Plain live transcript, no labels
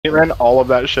Meat ran all of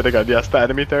that shit again. Yes, the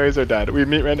enemy theories are dead. We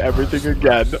meat ran everything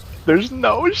again. There's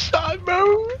no shot,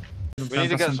 bro. We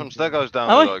need to get some stegos down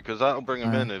Ah there, ouais. because that'll bring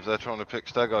them in if they're trying to pick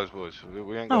stegos, boys.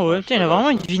 We ain't got Ah ouais, no putain, il a stegos vraiment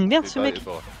une to vie de merde be ce mec. baited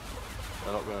by.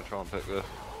 They're not going to try and pick this.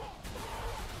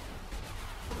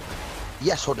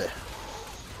 Yes, on it.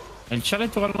 Elles tirent les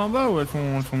tourelles en bas ou elles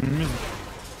font une muse?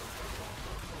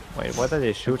 Wait, what are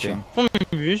they shooting? On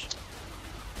m'amuse.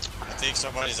 I think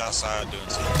somebody's outside doing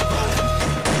something.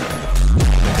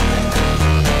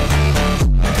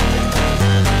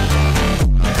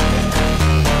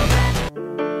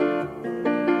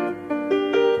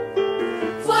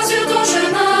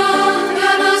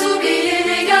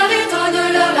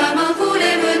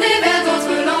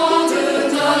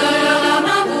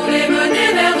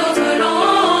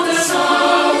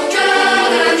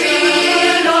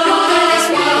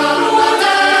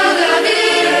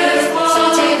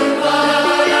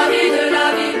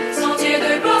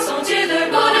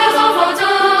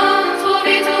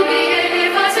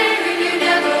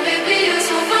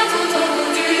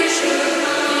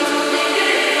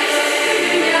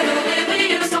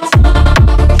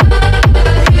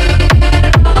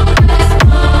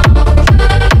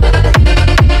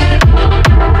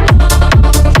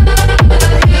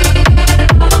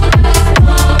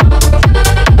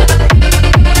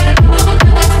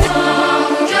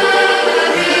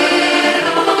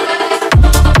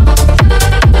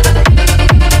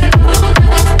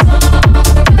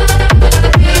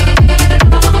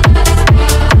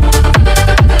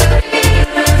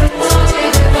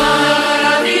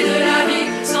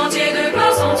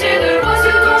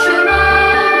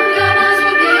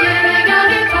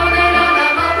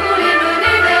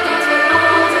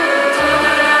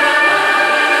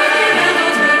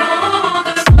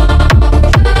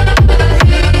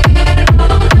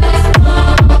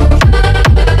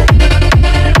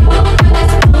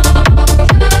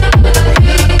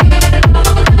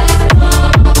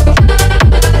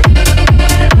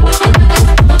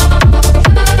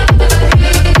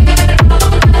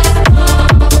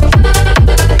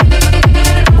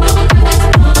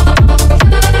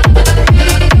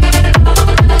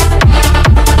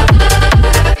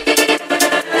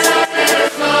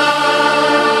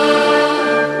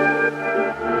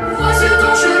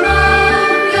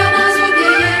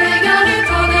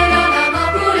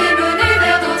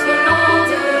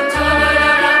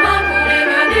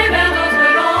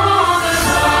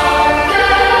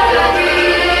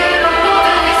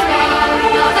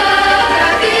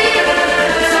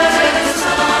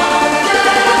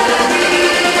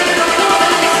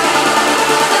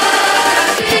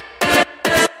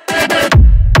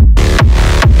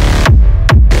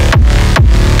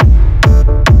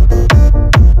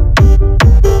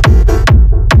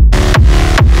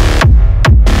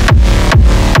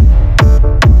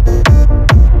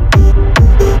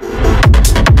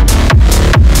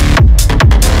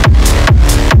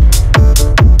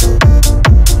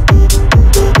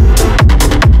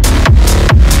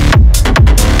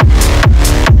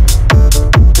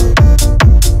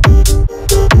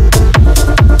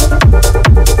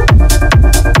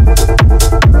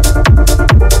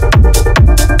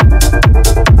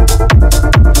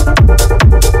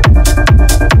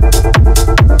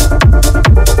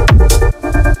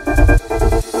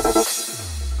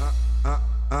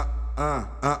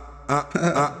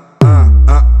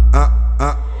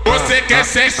 Você quer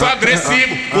sexo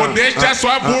agressivo, vou deixar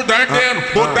sua bunda ardendo,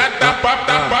 vou dar tapa,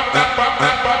 tapa, tapa,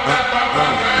 tapa, tapa.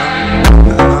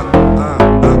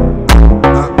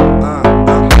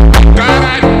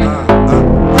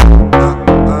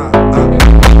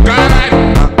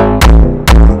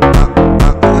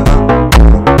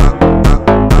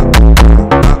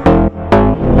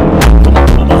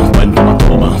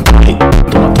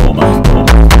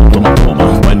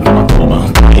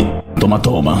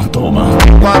 Toma.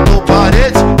 Quatro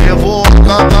paredes, eu vou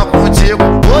acabar contigo.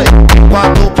 Oi,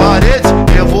 quatro paredes,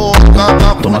 eu vou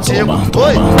acabar contigo.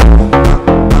 Oi.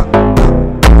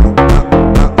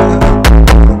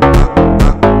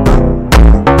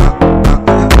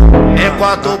 Em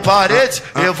quatro paredes,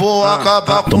 eu vou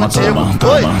acabar contigo.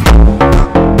 Oi.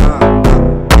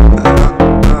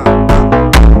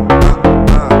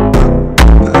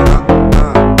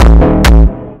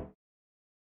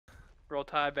 Roll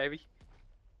Tide, baby.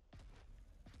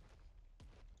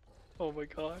 Oh my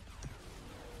god.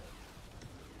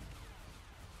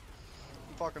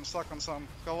 I'm fucking stuck on some.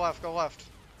 Go left, go left.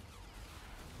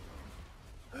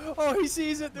 Oh, he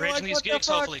sees it. They're Rage like, in these what the gigs,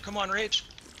 fuck? hopefully. Come on, Rage.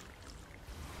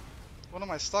 What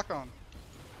am I stuck on?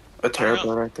 A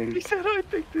terrible, I think. He said, I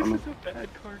think this is a bad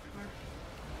car.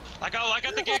 I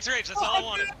got the gigs, Rage. That's all I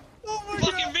wanted.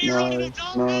 Fucking me running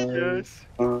Nice,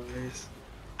 nice.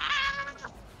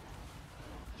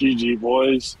 GG,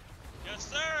 boys. Yes,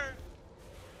 sir.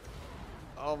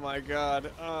 Oh my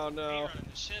god. Oh Me no. running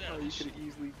the shit out Oh, of you this could shit. have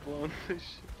easily blown this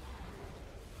shit.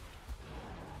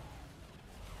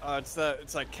 Oh, it's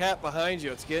that cat behind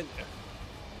you. It's getting you.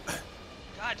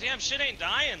 God damn, shit ain't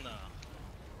dying though.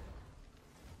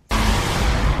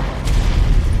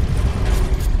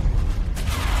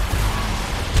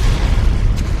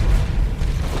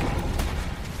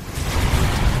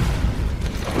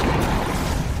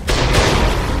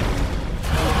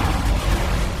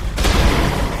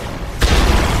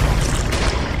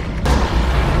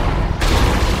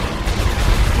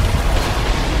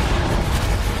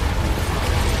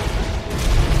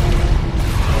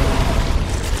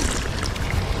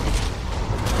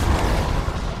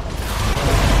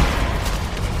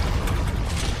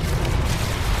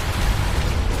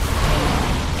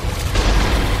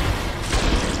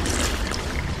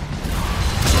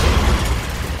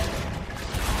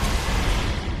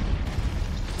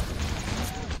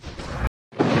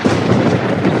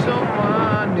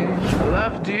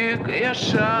 Я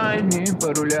шайни,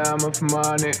 пару лямов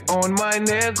money on my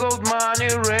neck, gold money,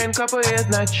 rain капает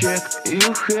на чек.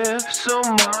 You have so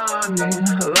money,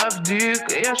 love dick,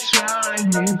 я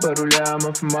шайни, пару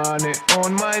лямов money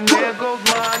on my neck, gold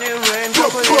money, rain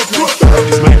капает на чек.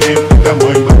 Is my name,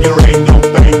 домой, but there ain't no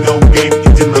pain, no game,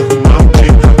 иди нахуй, мампей.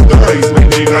 Второй is my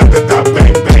name, ра-та-та,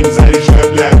 бэнг-бэнг, заряжай,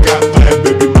 бля, капай,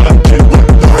 baby, мампей.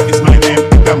 Второй is my name,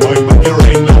 домой, but there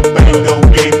ain't no pain, no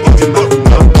game, иди нахуй,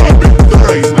 мампей.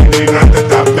 Второй is my name,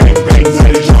 ра-та-та, бэнг-бэнг,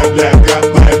 заряжай, бля,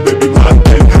 капай, baby,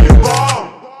 мампей.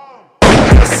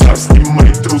 Красав,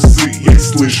 снимай трусы, ей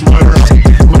слышь, мой рэп.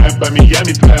 Моя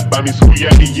бами-ями, твоя бами с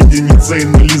хуями, единицы и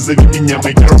нули, зови меня,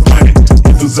 мой кармане.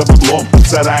 Иду за баблом,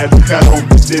 сарай до хором,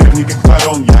 из деревни как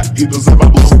ворон, я иду за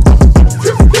баблом.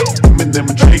 Eminem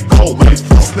и J. Cole, мои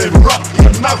first name rock, я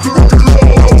нахуй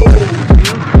рок-н-ролл.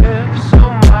 You have so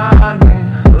money,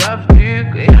 love dick,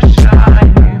 я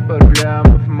shiny, пару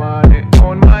лямов money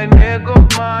on my neck, gold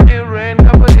money, rain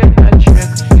капает на чек.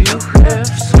 You have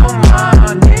so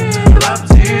money, love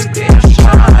dick, я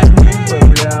shiny, пару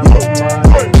лямов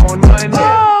money on my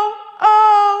neck.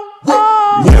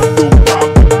 Нету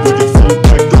бабы, будет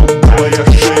фулбэк, голубая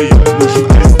шея. Нужен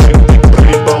айсберг, ты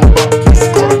проебал бабки.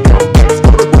 Скоро камбэк,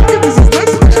 скоро только не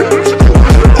зазнайся, короче,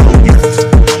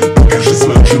 покажи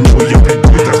свою жену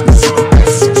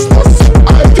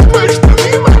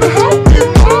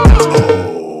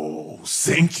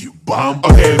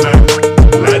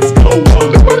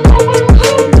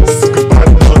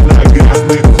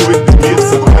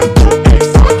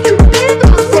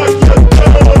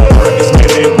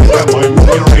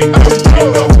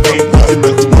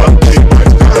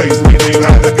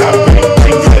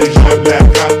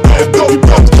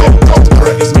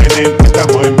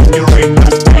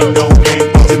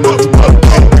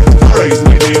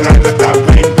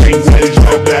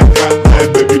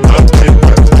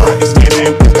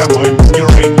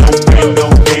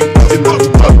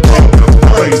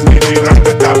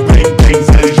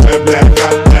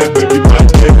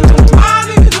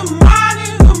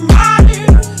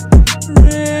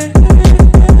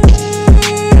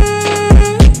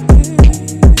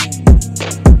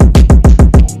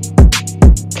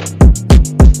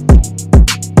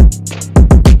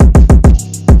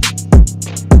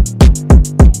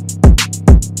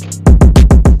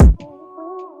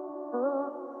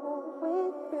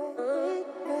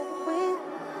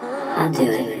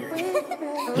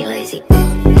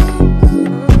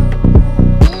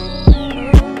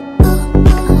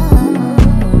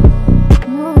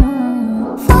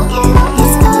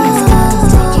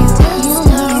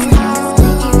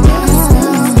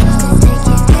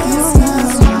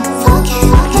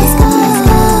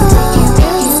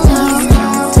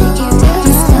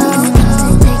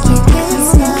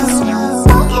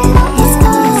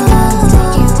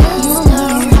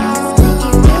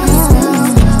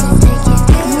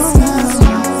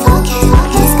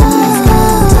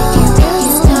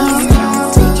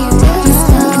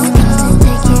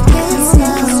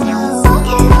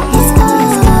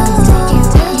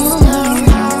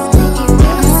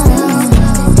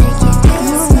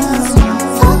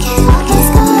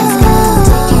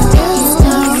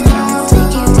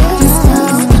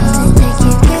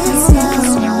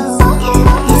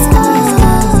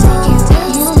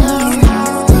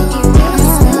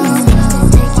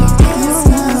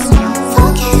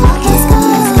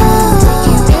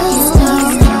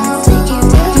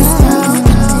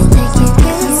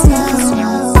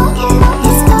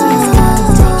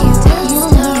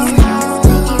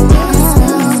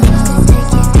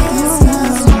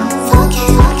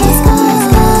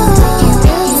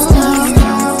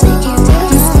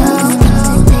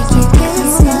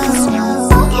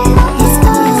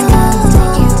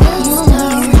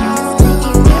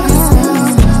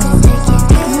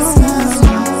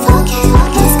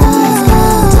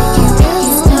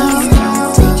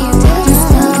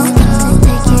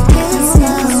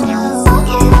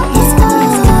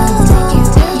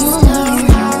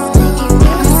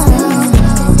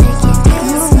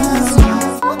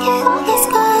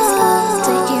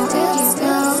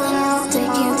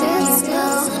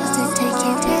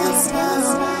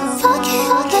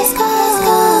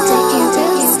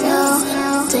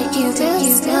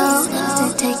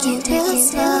make you feel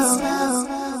slow.